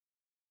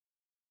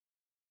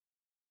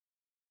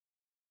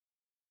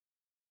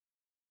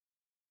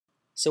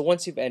So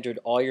once you've entered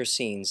all your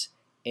scenes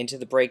into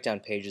the breakdown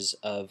pages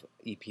of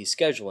EP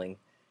scheduling,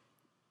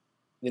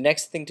 the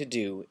next thing to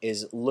do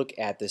is look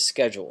at the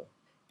schedule,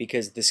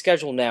 because the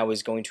schedule now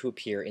is going to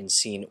appear in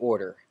scene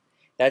order.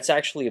 That's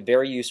actually a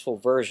very useful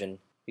version,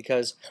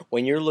 because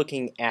when you're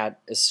looking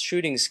at a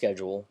shooting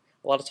schedule,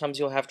 a lot of times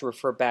you'll have to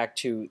refer back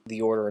to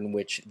the order in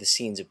which the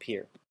scenes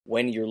appear.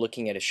 When you're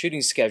looking at a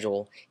shooting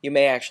schedule, you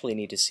may actually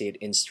need to see it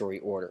in story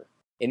order.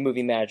 In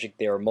Movie Magic,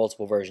 there are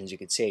multiple versions you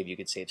could save. You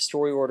could save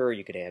story order,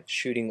 you could have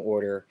shooting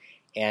order,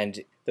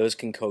 and those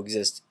can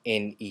coexist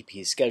in EP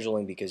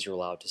scheduling because you're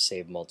allowed to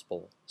save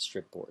multiple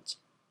strip boards.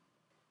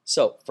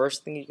 So,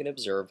 first thing you can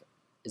observe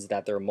is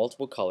that there are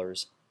multiple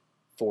colors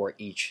for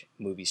each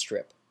movie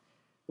strip.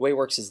 The way it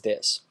works is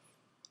this.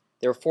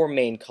 There are four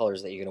main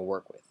colors that you're going to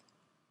work with.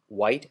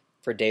 White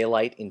for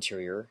daylight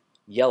interior,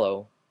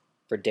 yellow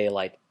for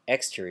daylight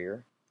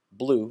exterior,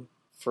 blue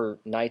for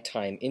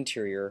nighttime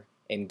interior,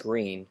 and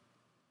green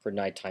for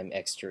nighttime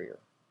exterior.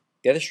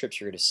 The other strips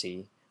you're going to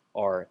see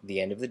are the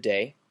end of the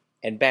day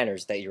and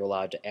banners that you're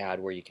allowed to add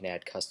where you can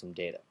add custom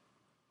data.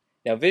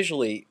 Now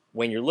visually,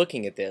 when you're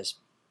looking at this,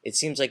 it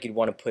seems like you'd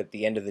want to put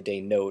the end of the day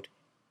note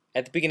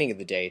at the beginning of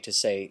the day to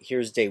say,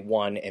 here's day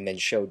one, and then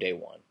show day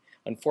one.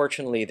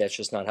 Unfortunately, that's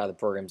just not how the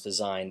program's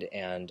designed,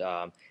 and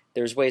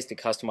there's ways to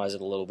customize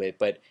it a little bit,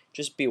 but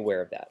just be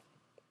aware of that.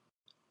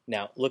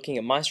 Now, looking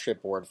at my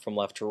strip board from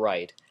left to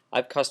right,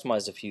 I've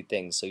customized a few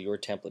things, so your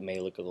template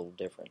may look a little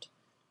different.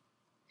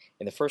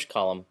 In the first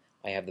column,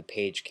 I have the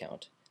page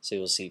count. So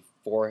you'll see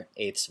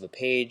 4/8 of a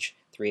page,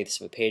 3/8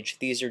 of a page.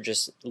 These are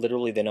just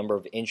literally the number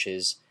of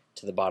inches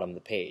to the bottom of the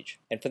page.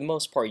 And for the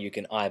most part, you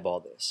can eyeball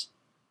this.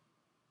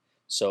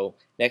 So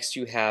next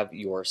you have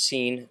your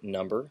scene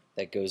number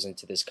that goes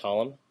into this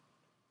column.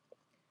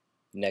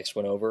 The next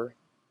one over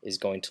is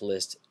going to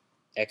list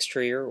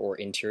exterior or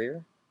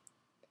interior,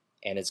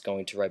 and it's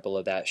going to right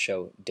below that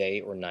show day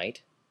or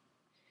night.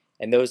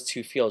 And those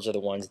two fields are the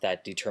ones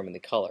that determine the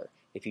color.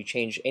 If you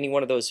change any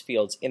one of those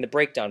fields in the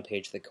breakdown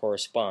page that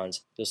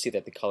corresponds, you'll see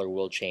that the color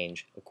will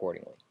change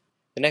accordingly.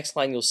 The next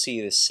line, you'll see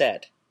the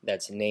set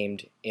that's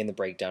named in the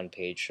breakdown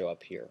page show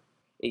up here.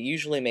 It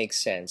usually makes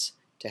sense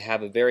to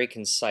have a very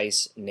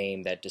concise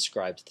name that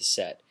describes the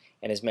set,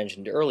 and as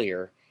mentioned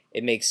earlier,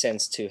 it makes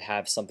sense to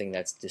have something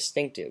that's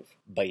distinctive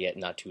but yet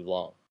not too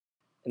long.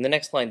 In the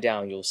next line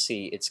down, you'll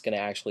see it's going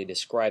to actually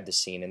describe the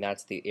scene, and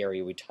that's the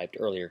area we typed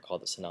earlier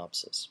called the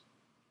synopsis.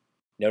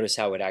 Notice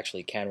how it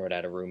actually can run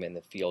out of room, and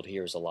the field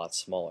here is a lot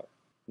smaller.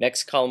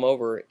 Next column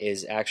over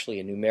is actually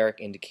a numeric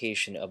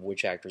indication of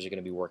which actors are going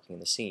to be working in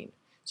the scene.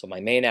 So my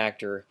main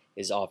actor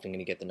is often going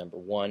to get the number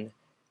 1,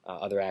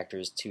 other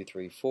actors 2,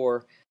 3,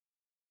 4.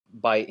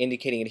 By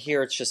indicating it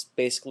here, it's just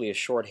basically a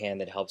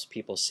shorthand that helps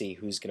people see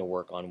who's going to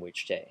work on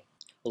which day.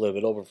 A little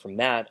bit over from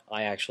that,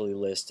 I actually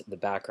list the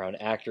background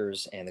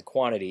actors and the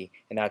quantity,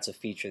 and that's a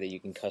feature that you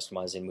can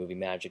customize in Movie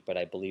Magic, but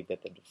I believe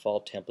that the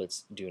default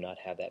templates do not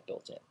have that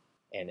built in.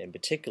 And in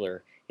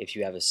particular, if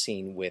you have a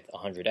scene with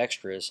 100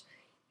 extras,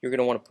 you're going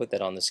to want to put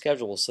that on the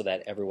schedule so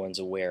that everyone's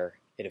aware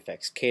it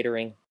affects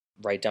catering,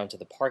 right down to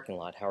the parking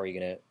lot. How are you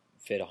going to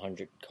fit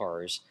 100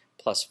 cars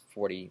plus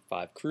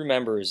 45 crew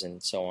members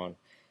and so on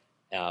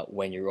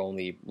when you're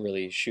only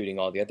really shooting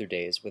all the other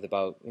days with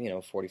about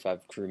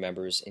 45 crew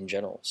members in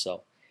general.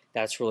 So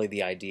that's really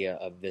the idea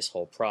of this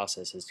whole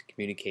process, is to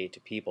communicate to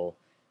people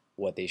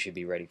what they should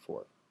be ready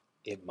for.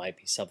 It might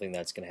be something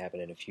that's going to happen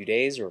in a few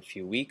days or a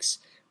few weeks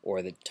or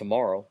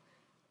tomorrow,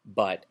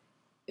 but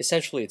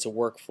essentially it's a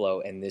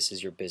workflow, and this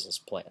is your business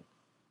plan.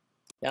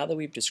 Now that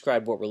we've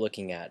described what we're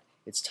looking at,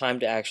 it's time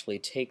to actually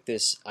take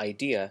this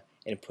idea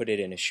and put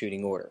it in a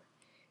shooting order.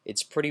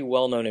 It's pretty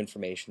well-known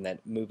information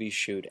that movies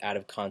shoot out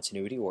of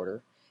continuity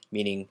order,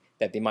 meaning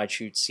that they might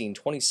shoot scene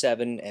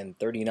 27 and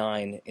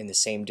 39 in the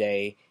same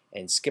day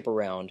and skip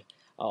around,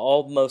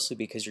 all mostly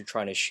because you're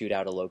trying to shoot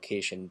out a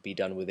location, be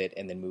done with it,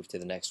 and then move to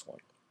the next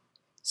one.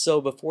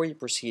 So before you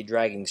proceed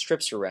dragging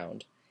strips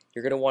around,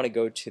 you're going to want to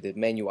go to the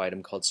menu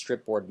item called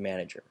Stripboard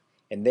Manager,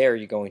 and there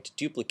you're going to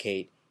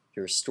duplicate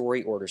your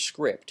story order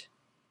script,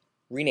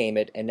 rename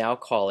it, and now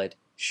call it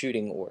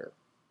Shooting Order.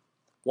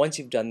 Once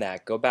you've done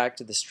that, go back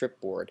to the strip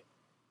board,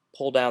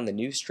 pull down the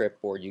new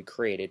strip board you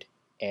created,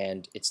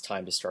 and it's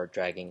time to start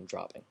dragging and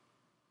dropping.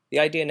 The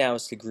idea now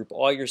is to group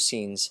all your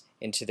scenes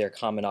into their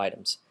common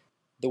items.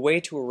 The way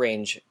to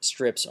arrange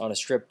strips on a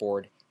strip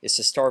board is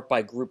to start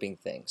by grouping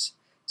things.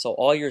 So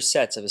all your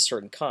sets of a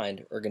certain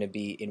kind are going to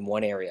be in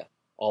one area.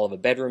 All of a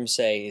bedroom,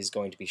 say, is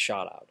going to be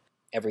shot out.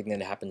 Everything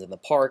that happens in the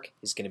park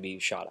is going to be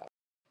shot out.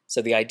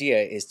 So the idea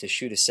is to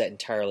shoot a set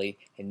entirely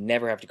and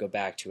never have to go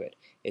back to it.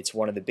 It's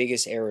one of the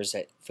biggest errors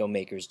that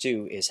filmmakers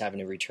do, is having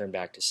to return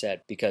back to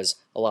set, because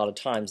a lot of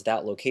times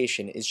that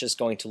location is just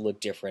going to look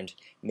different.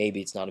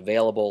 Maybe it's not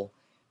available.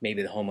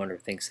 Maybe the homeowner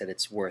thinks that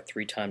it's worth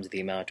 3 times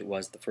the amount it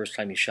was the first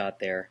time you shot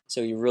there.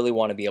 So you really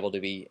want to be able to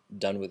be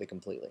done with it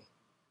completely.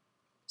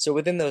 So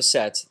within those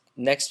sets,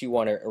 next you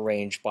want to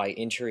arrange by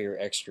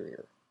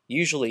interior-exterior.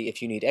 Usually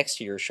if you need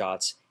exterior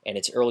shots and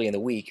it's early in the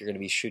week, you're going to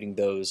be shooting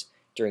those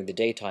during the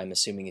daytime,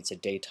 assuming it's a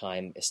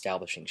daytime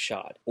establishing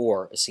shot,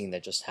 or a scene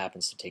that just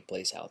happens to take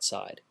place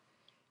outside.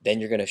 Then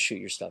you're going to shoot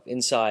your stuff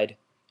inside,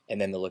 and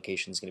then the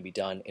location is going to be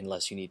done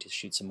unless you need to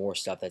shoot some more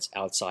stuff that's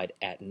outside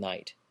at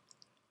night.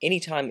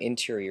 Anytime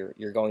interior,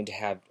 you're going to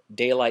have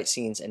daylight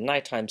scenes and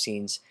nighttime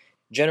scenes.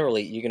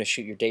 Generally, you're going to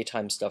shoot your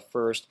daytime stuff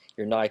first,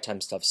 your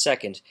nighttime stuff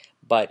second,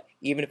 but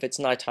even if it's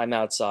nighttime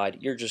outside,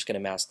 you're just going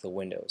to mask the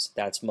windows.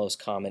 That's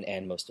most common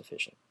and most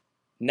efficient.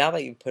 Now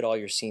that you've put all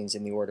your scenes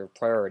in the order of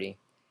priority,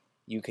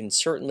 you can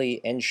certainly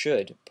and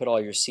should put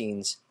all your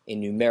scenes in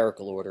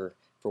numerical order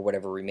for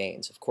whatever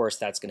remains. Of course,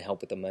 that's going to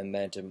help with the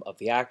momentum of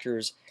the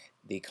actors,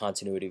 the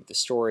continuity of the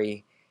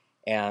story,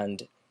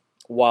 and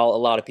while a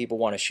lot of people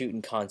want to shoot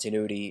in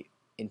continuity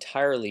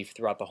entirely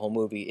throughout the whole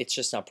movie, it's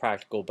just not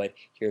practical, but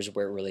here's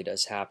where it really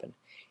does happen.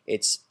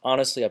 It's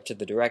honestly up to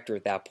the director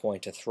at that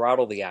point to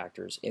throttle the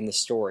actors in the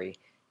story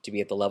to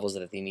be at the levels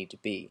that they need to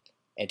be.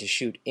 And to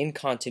shoot in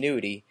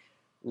continuity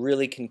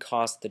really can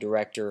cost the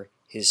director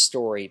his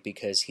story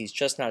because he's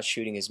just not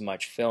shooting as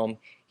much film,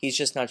 he's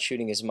just not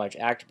shooting as much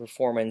actor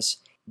performance,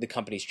 the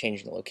company's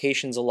changing the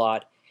locations a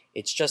lot.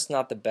 It's just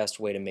not the best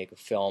way to make a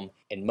film,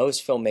 and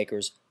most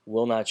filmmakers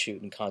will not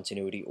shoot in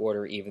continuity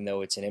order. Even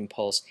though it's an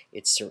impulse,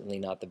 it's certainly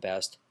not the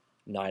best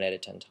 9 out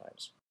of 10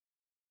 times.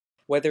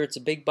 Whether it's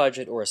a big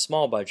budget or a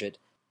small budget,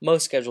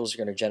 most schedules are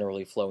going to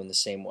generally flow in the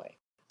same way.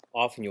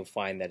 Often you'll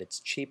find that it's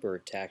cheaper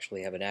to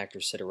actually have an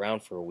actor sit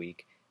around for a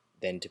week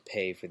than to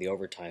pay for the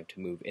overtime to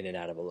move in and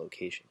out of a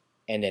location,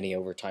 and any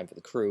overtime for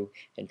the crew.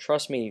 And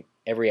trust me,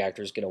 every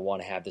actor is going to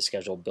want to have the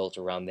schedule built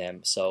around them,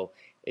 so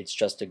it's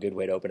just a good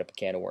way to open up a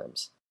can of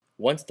worms.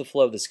 Once the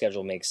flow of the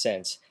schedule makes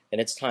sense, then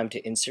it's time to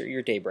insert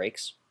your day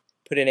breaks,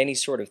 put in any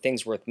sort of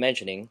things worth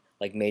mentioning,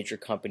 like major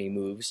company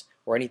moves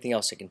or anything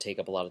else that can take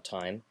up a lot of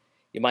time.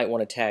 You might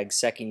want to tag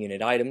second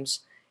unit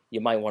items.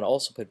 You might want to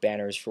also put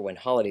banners for when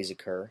holidays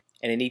occur.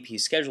 And in EP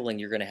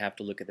scheduling, you're going to have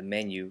to look at the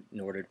menu in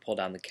order to pull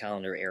down the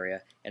calendar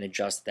area and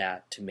adjust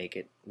that to make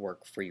it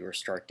work for your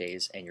start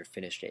days and your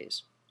finish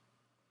days.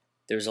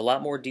 There's a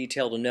lot more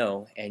detail to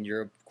know, and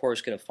you're of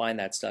course going to find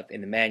that stuff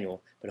in the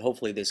manual, but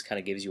hopefully this kind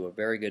of gives you a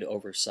very good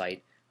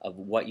oversight of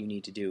what you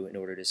need to do in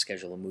order to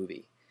schedule a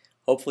movie.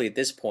 Hopefully at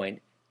this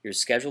point, your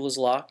schedule is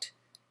locked,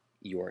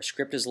 your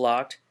script is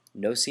locked,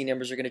 no scene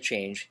numbers are going to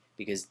change,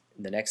 because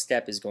the next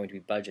step is going to be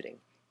budgeting.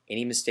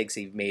 Any mistakes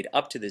that you've made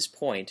up to this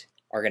point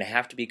are going to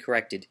have to be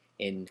corrected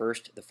in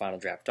first the final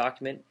draft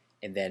document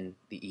and then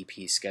the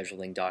EP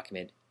scheduling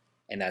document,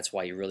 and that's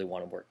why you really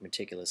want to work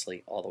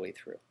meticulously all the way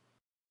through.